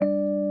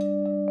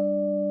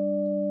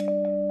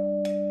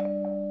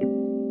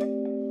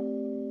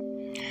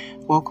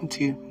welcome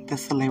to the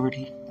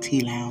Celebrity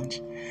Tea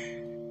Lounge.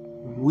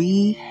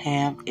 We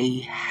have a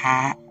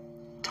hot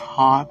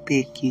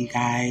topic, you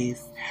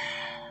guys.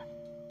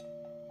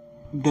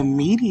 The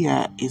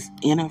media is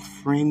in a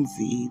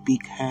frenzy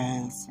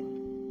because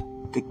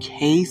the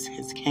case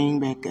has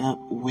came back up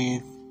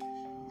with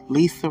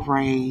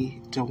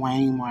LisaRaye,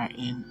 Dwayne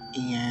Martin,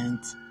 and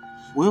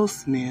Will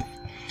Smith.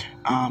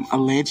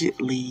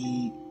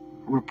 Allegedly,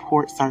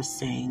 reports are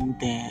saying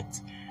that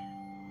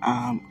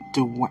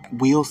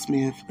Will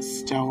Smith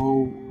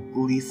stole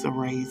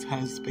LisaRaye's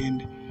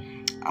husband.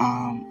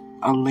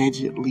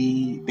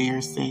 Allegedly,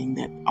 they're saying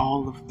that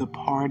all of the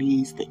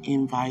parties, the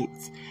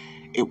invites,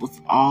 it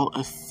was all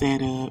a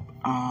setup.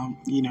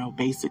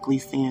 Basically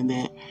saying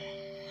that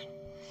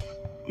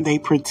they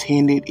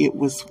pretended it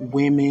was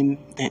women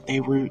that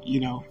they were,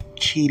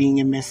 cheating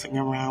and messing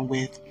around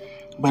with.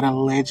 But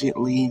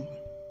allegedly,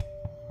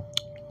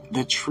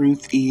 the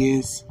truth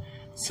is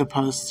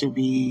supposed to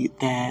be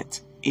that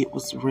it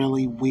was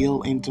really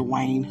Will and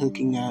Dwayne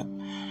hooking up.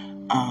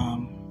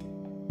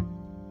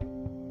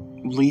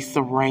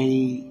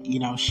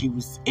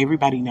 LisaRaye,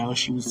 everybody knows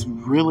she was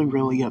really,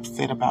 really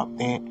upset about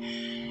that.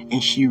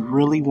 And she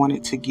really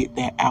wanted to get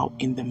that out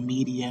in the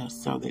media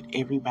so that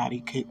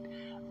everybody could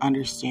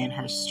understand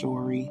her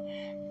story.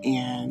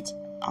 And,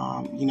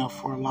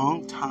 for a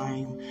long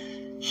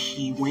time,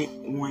 she went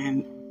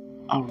on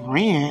a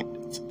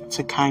rant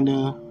to kind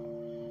of,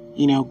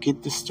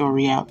 get the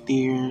story out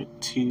there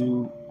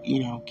to,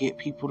 get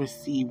people to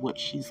see what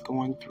she's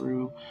going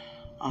through.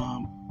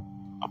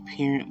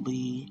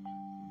 Apparently,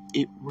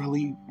 it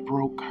really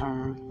broke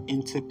her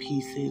into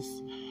pieces.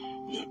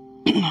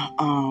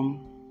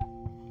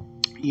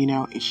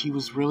 She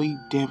was really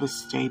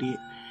devastated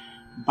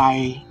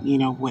by,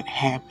 what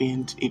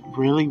happened. It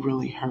really,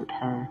 really hurt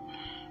her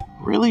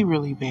really,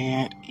 really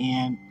bad.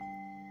 And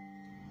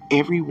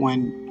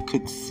everyone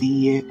could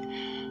see it,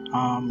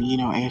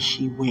 as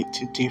she went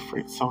to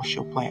different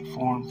social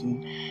platforms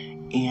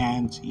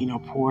and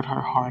poured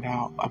her heart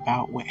out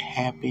about what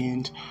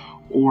happened,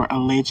 or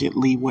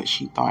allegedly what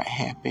she thought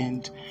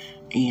happened.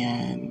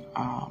 And,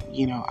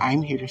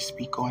 I'm here to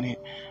speak on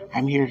it.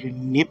 I'm here to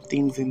nip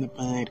things in the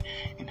bud,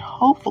 and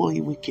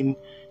hopefully we can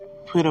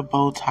put a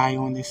bow tie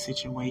on this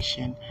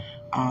situation.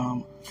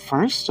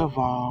 First of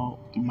all,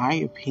 my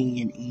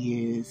opinion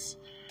is,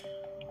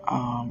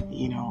 I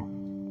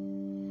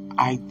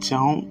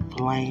don't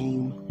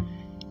blame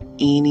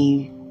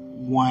any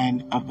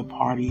one of the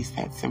parties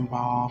that's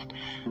involved.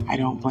 I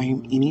don't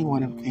blame any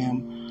one of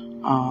them.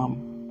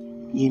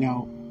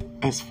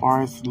 As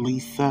far as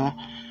Lisa,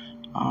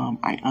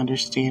 I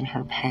understand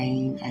her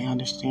pain. I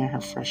understand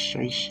her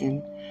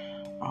frustration.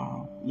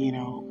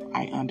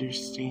 I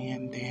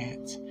understand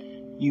that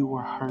you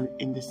were hurt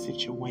in the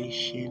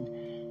situation.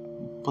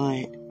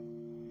 But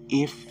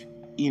if,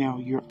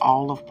 you're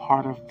all a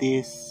part of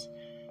this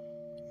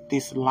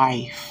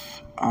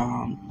life,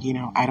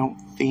 I don't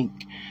think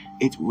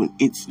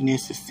it's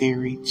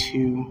necessary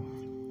to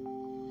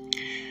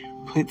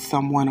put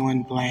someone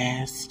on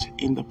blast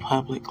in the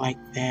public like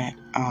that,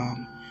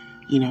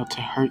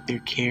 to hurt their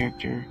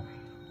character,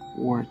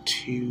 or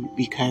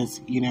because,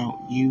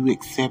 you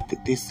accepted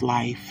this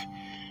life.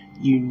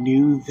 You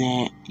knew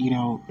that,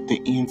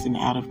 the ins and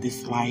out of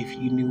this life.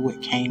 You knew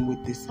what came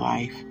with this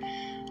life.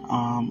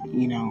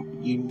 You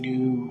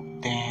knew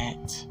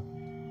that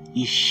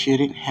you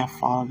shouldn't have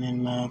fallen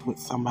in love with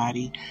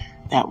somebody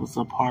that was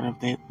a part of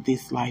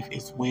this life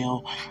as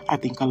well. I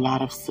think a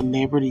lot of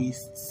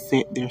celebrities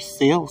set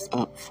themselves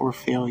up for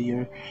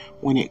failure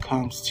when it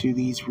comes to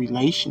these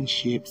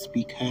relationships,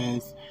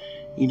 because,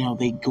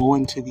 they go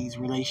into these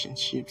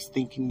relationships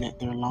thinking that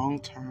they're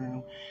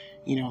long-term,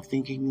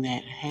 thinking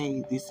that,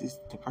 hey, this is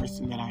the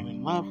person that I'm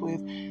in love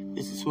with.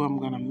 This is who I'm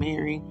going to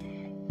marry.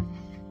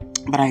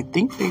 But I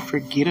think they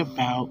forget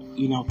about,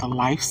 the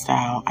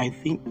lifestyle. I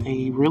think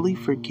they really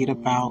forget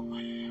about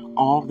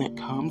all that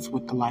comes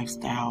with the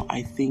lifestyle.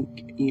 I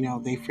think,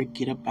 they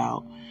forget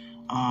about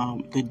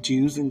the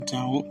do's and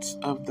don'ts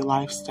of the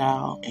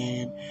lifestyle.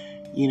 And,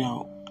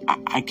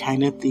 I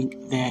kind of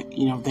think that,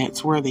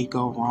 that's where they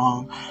go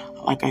wrong.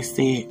 Like I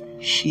said,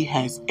 she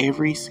has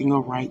every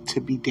single right to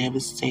be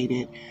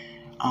devastated,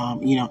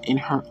 in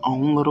her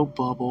own little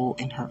bubble,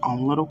 in her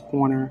own little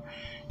corner.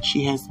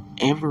 She has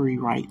every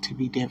right to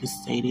be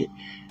devastated.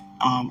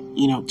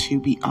 To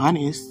be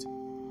honest,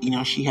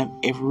 she have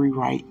every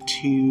right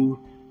to,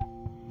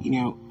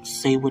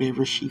 say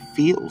whatever she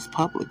feels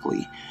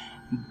publicly.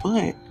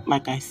 But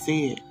like I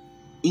said,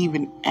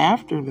 even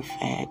after the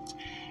fact,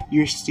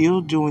 you're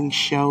still doing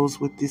shows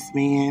with this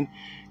man.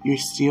 You're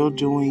still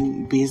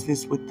doing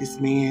business with this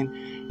man.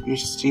 You're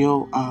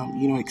still,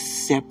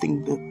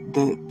 accepting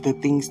the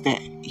things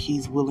that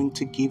he's willing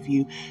to give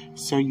you.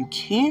 So you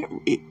can't,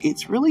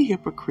 it's really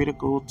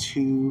hypocritical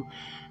to,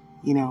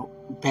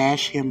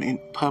 bash him in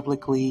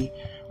publicly,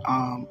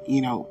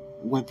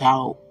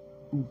 without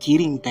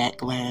getting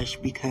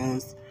backlash,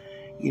 because,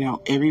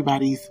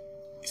 everybody's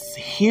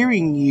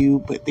hearing you,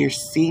 but they're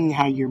seeing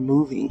how you're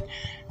moving.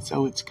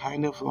 So it's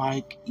kind of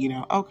like,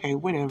 okay,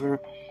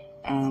 whatever.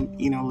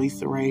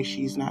 Lisa Ray,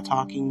 she's not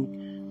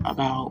talking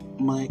about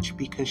much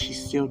because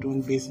she's still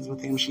doing business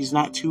with him. She's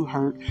not too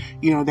hurt.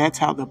 That's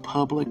how the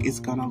public is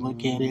going to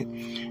look at it.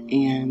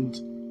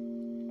 And,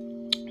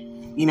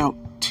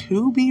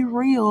 to be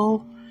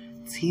real,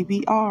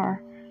 TBR,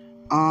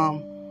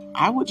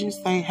 I would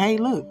just say, hey,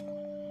 look,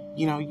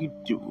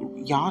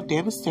 y'all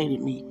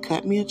devastated me.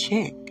 Cut me a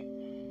check.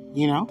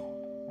 Y'all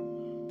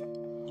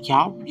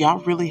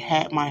really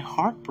had my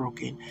heart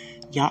broken.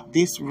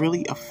 This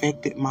really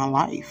affected my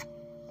life.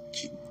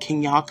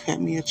 Can y'all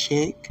cut me a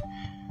check?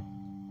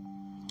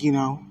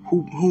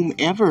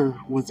 Whomever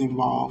was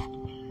involved.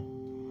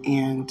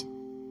 And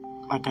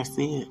like I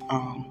said,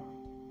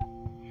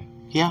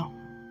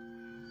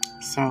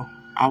 so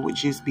I would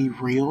just be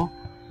real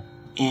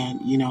and,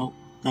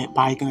 let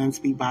bygones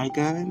be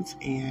bygones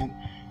and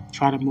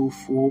try to move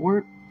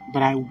forward.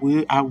 But I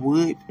would,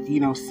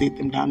 sit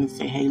them down and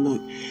say, hey,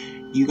 look,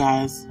 you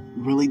guys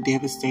really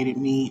devastated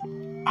me.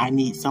 I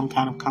need some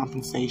kind of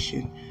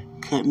compensation.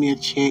 Cut me a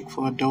check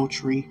for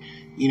adultery,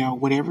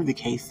 whatever the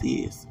case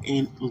is,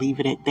 and leave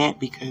it at that,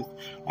 because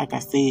like I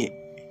said,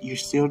 you're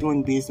still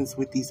doing business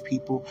with these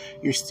people.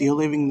 You're still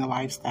living the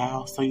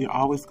lifestyle. So you're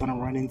always going to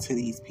run into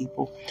these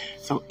people.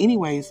 So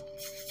anyways,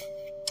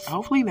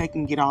 hopefully they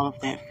can get all of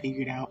that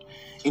figured out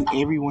and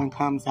everyone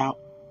comes out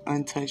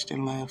untouched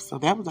and loved. So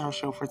that was our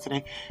show for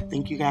today.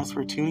 Thank you guys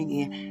for tuning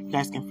in. You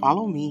guys can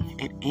follow me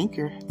at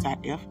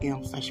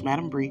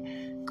anchor.fm/Madam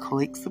Bree.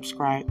 Click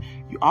subscribe.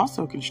 You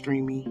also can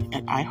stream me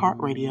at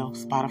iHeartRadio,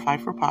 Spotify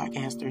for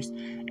podcasters,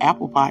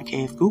 Apple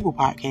Podcasts, Google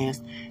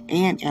Podcasts,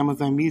 and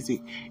Amazon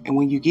Music. And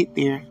when you get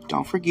there,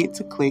 don't forget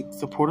to click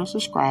support or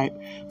subscribe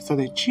so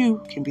that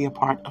you can be a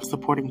part of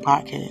supporting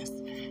podcasts.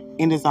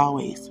 And as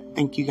always,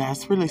 thank you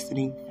guys for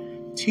listening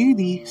to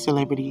the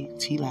Celebrity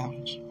Tea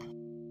Lounge.